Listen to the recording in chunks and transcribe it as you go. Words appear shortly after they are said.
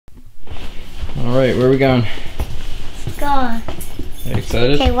Alright, where are we going? Go. Are you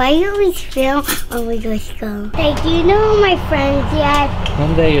excited? Okay, why do you always film when we go to school? Hey, do you know my friends yet?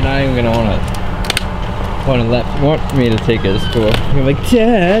 One day you're not even gonna want me to take you to school. You're like,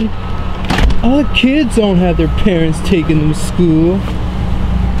 Dad, all the kids don't have their parents taking them to school. Is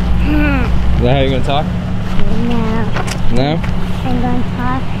that how you're gonna talk? No. No? I'm going to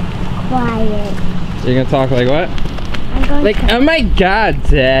talk quiet. You're gonna talk like what? I'm going Like, to... oh my God,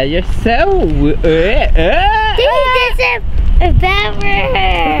 Dad, you're so... This is a bad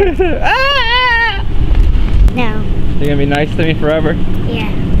word. No. You're gonna be nice to me forever?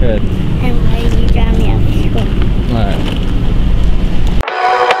 Yeah. Good. And why did you drive me out to school? Alright.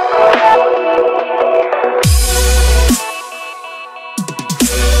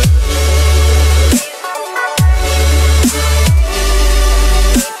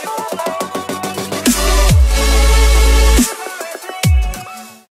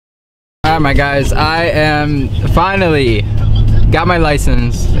 Alright my guys, I am finally got my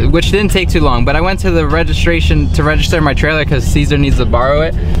license, which didn't take too long, but I went to the registration to register my trailer because Caesar needs to borrow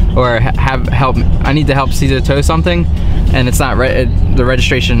it or have help. I need to help Caesar tow something and it's not the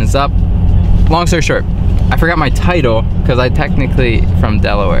registration is up. Long story short, I forgot my title because I technically from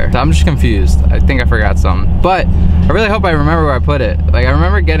Delaware. So I'm just confused. I think I forgot something, but I really hope I remember where I put it. Like I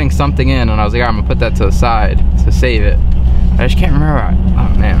remember getting something in and I was like, I'm gonna put that to the side to save it. I just can't remember.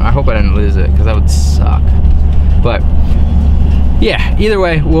 Oh man, I hope I didn't lose it because that would suck. But yeah, either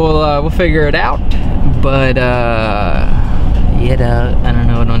way, we'll figure it out. But you know, I don't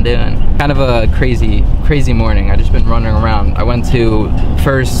know what I'm doing. Kind of a crazy morning. I just been running around. I went to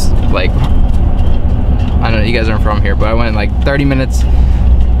first like I don't know, you guys aren't from here, but I went like 30 minutes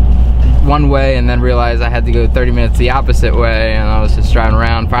one way and then realized I had to go 30 minutes the opposite way and I was just driving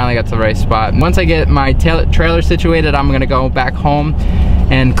around. Finally got to the right spot. Once I get my trailer situated, I'm gonna go back home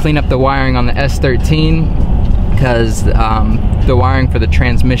and clean up the wiring on the S13 because the wiring for the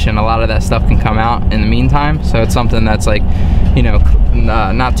transmission, a lot of that stuff can come out in the meantime. So it's something that's like, you know,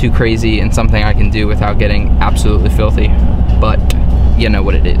 not too crazy and something I can do without getting absolutely filthy, but you know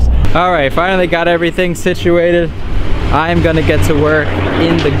what it is. All right, finally got everything situated. I'm gonna get to work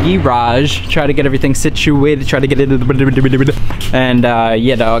in the garage, try to get everything situated, try to get it, and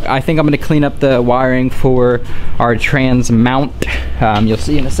yeah, dog, I think I'm gonna clean up the wiring for our trans mount. You'll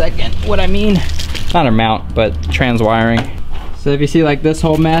see in a second what I mean. Not a mount, but trans wiring. So if you see like this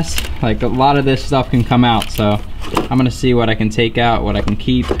whole mess, like a lot of this stuff can come out. So I'm gonna see what I can take out, what I can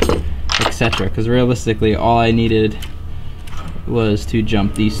keep, etc. Because realistically, all I needed was to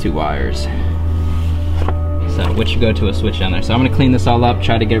jump these two wires. So, which go to a switch down there. So I'm gonna clean this all up,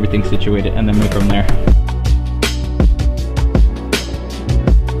 try to get everything situated, and then move from there.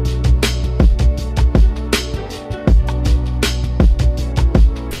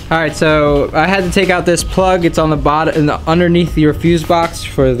 All right, so I had to take out this plug. It's on the bottom, underneath your fuse box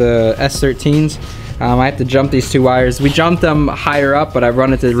for the S13s. I have to jump these two wires. We jumped them higher up, but I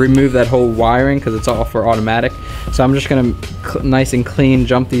run it to remove that whole wiring because it's all for automatic. So I'm just gonna nice and clean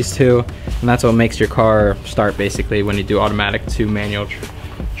jump these two, and that's what makes your car start basically when you do automatic to manual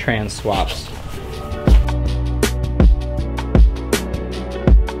trans swaps.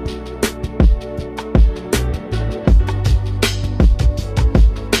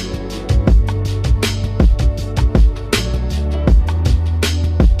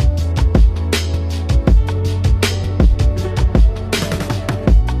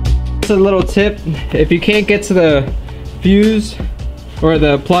 A little tip, if you can't get to the fuse or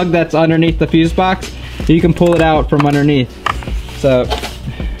the plug that's underneath the fuse box, you can pull it out from underneath. So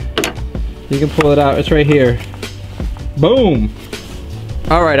you can pull it out, it's right here. Boom.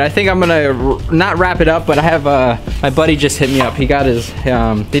 All right, I think I'm gonna not wrap it up, but I have my buddy just hit me up. He got his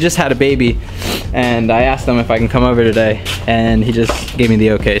they just had a baby and I asked him if I can come over today and he just gave me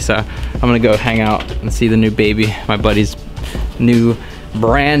the okay. So I'm gonna go hang out and see the new baby, my buddy's new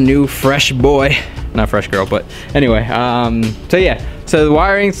brand new fresh boy, not fresh girl, but anyway, so yeah, so the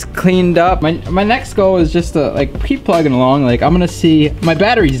wiring's cleaned up. My next goal is just to like keep plugging along. Like I'm gonna see, my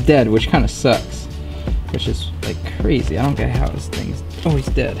battery's dead, which kind of sucks, which is like crazy. I don't get how this thing's always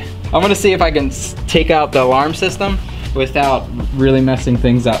dead. I'm gonna see if I can take out the alarm system without really messing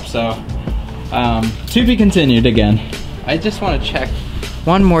things up. So to be continued again. I just want to check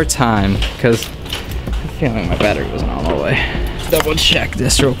one more time because I'm feeling my battery wasn't all the way. Double check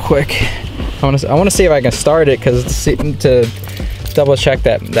this real quick. I want to see if I can start it because to double check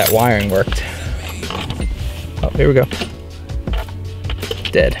that wiring worked. Oh, here we go.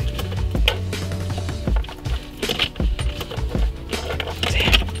 Dead.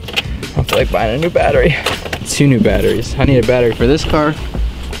 Damn. I feel like buying a new battery. 2 new batteries. I need a battery for this car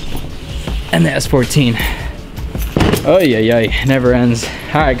and the S14. Oh yeah, never ends.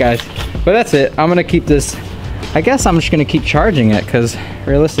 All right, guys, but that's it. I'm gonna keep this. I guess I'm just gonna keep charging it because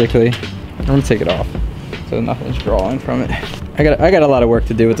realistically, I'm gonna take it off so nothing's drawing from it. I got a lot of work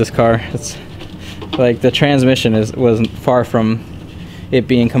to do with this car. It's like the transmission wasn't far from it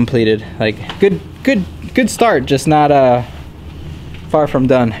being completed. Like good start, just not far from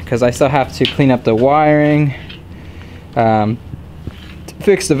done because I still have to clean up the wiring,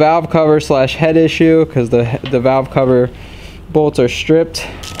 fix the valve cover / head issue because the valve cover bolts are stripped.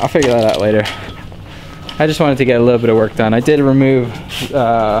 I'll figure that out later. I just wanted to get a little bit of work done. I did remove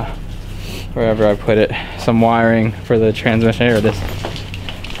wherever I put it, some wiring for the transmission. Here it is.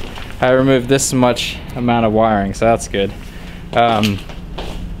 I removed this much amount of wiring, so that's good.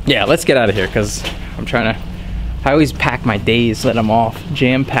 Yeah, let's get out of here because I always pack my days, let them off,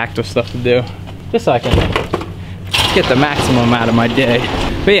 jam-packed with stuff to do, just so I can get the maximum out of my day.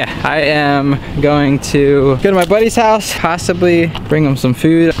 But yeah, I am going to go to my buddy's house, possibly bring him some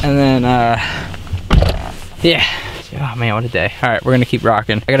food, and then yeah. Oh man, what a day. All right, we're gonna keep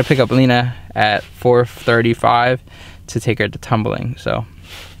rocking. I gotta pick up Lena at 4:35 to take her to tumbling, so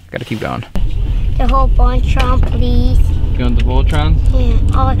gotta keep going. The whole Voltron, please. You want the Voltron? Yeah,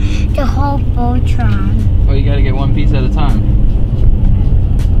 the whole Voltron. Well, you gotta get one piece at a time.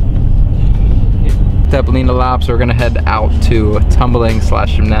 Picked up Lena Lops, we're gonna head out to tumbling /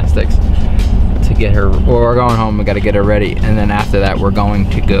 gymnastics to get her, or we're going home, we gotta get her ready, and then after that we're going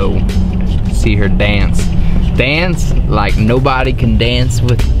to go see her dance. Dance like nobody can dance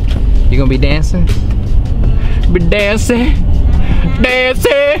with. You gonna be dancing? Be dancing,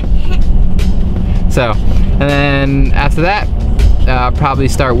 dancing. So, and then after that, probably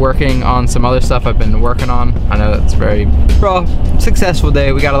start working on some other stuff I've been working on. I know that's very successful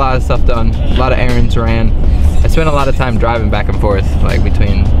day. We got a lot of stuff done, a lot of errands ran. I spent a lot of time driving back and forth, like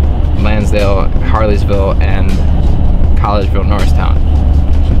between Lansdale, Harleysville, and Collegeville, Norristown.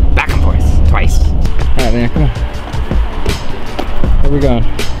 Back and forth, twice. All right, man, come on. Where are we going?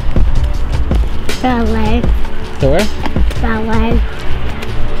 Ballet. To where? Ballet.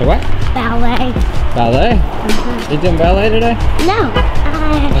 To what? Ballet. Ballet? You doing ballet today? No. I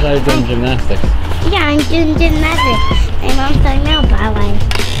thought you were doing gymnastics. Yeah, I'm doing gymnastics. And I'm talking about ballet.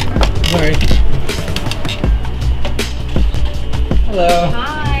 Sorry. Hello.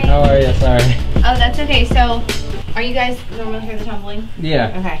 Hi. How are you? Sorry. Oh, that's okay. So, are you guys normally here for tumbling?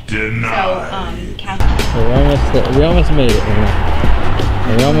 Yeah. Okay. Denied. So, Catherine. We almost made it.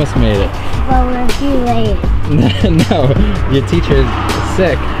 We almost made it. But we're too late. No, your teacher's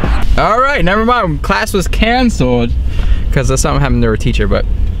sick. All right, never mind. Class was canceled because of something happened to her teacher, but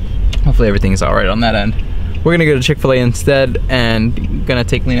hopefully everything's all right on that end. We're gonna go to Chick-fil-A instead and gonna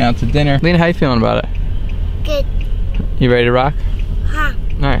take Lena out to dinner. Lena, how you feeling about it? Good. You ready to rock? Huh.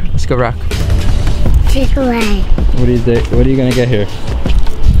 All right, let's go rock. Chick-fil-A. What are you gonna get here?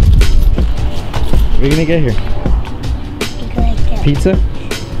 What are you gonna get here? Pizza? No.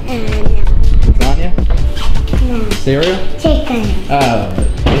 Lasagna? No. Cereal? Chicken.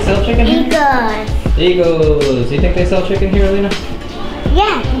 They sell chicken here? Eagles. Eagles. Do you think they sell chicken here, Lena?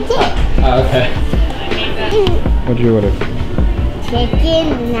 Yeah, we did. Oh, okay. What'd you order? Chicken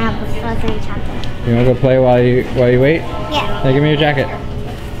and applesauce and chocolate. You wanna go play while you wait? Yeah. Hey, give me your jacket.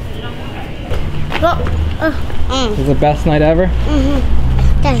 This is the best night ever? Mm-hmm.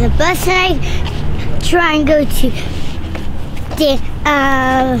 That's the best night. Try and go to the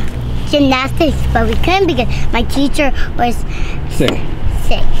gymnastics, but we couldn't because my teacher was Sick.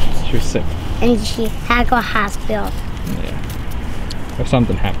 She was sick. And she had to go to hospital. Yeah. Or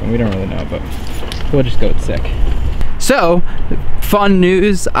something happened. We don't really know, but we'll just go with sick. So, fun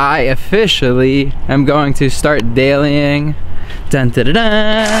news. I officially am going to start dailying. Dun, dun, dun,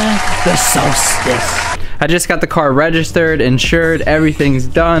 dun, the solstice. I just got the car registered, insured, everything's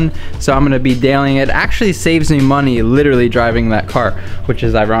done, so I'm gonna be dailying it. Actually saves me money literally driving that car, which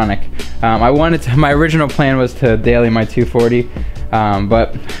is ironic. My original plan was to daily my 240,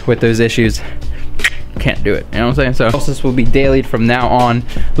 but with those issues, can't do it, you know what I'm saying? So this will be dailied from now on,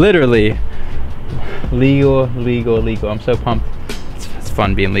 literally legal. I'm so pumped. It's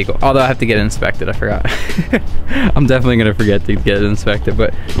fun being legal. Although I have to get it inspected, I forgot. I'm definitely gonna forget to get it inspected,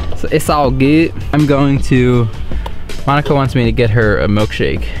 but it's all good. Monica wants me to get her a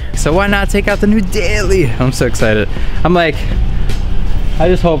milkshake. So why not take out the new daily? I'm so excited. I'm like, I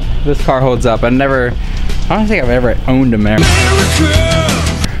just hope this car holds up. I don't think I've ever owned a America.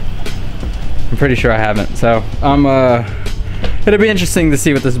 I'm pretty sure I haven't. So it'll be interesting to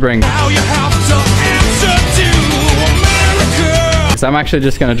see what this brings. Now you have to answer to America. So I'm actually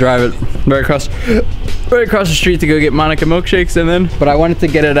just gonna drive it right across right across the street to go get Monica milkshakes but I wanted to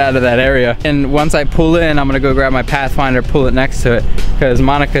get it out of that area. And once I pull in, I'm gonna go grab my Pathfinder, pull it next to it, because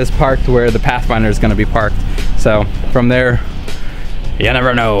Monica is parked where the Pathfinder is gonna be parked. So from there, you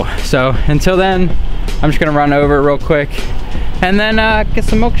never know. So until then, I'm just gonna run over real quick and then get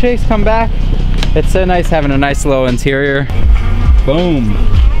some milkshakes, come back. It's so nice having a nice little interior. Boom.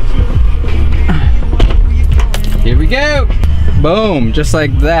 Here we go. Boom, just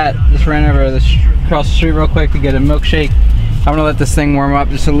like that. Just ran over across the street real quick to get a milkshake. I'm gonna let this thing warm up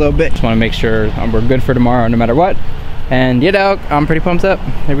just a little bit. Just wanna make sure we're good for tomorrow no matter what. And you know, I'm pretty pumped up.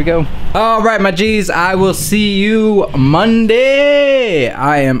 Here we go. All right, my G's, I will see you Monday.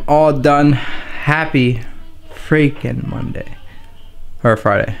 I am all done. Happy freaking Monday. Or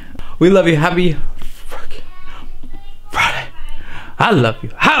Friday. We love you. Happy freaking Friday. I love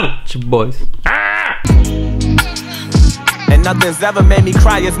you. Ouch, boys. Ah! And nothing's ever made me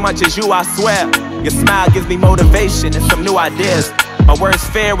cry as much as you, I swear. Your smile gives me motivation and some new ideas. My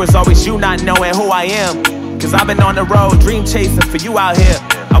worst fear was always you not knowing who I am. Cause I've been on the road, dream chasing for you out here.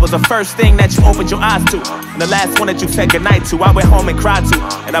 I was the first thing that you opened your eyes to, and the last one that you said goodnight to. I went home and cried to,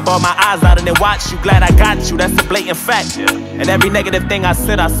 and I bawled my eyes out and then watched you. Glad I got you, that's a blatant fact. And every negative thing I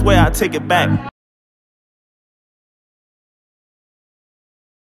said, I swear I take it back.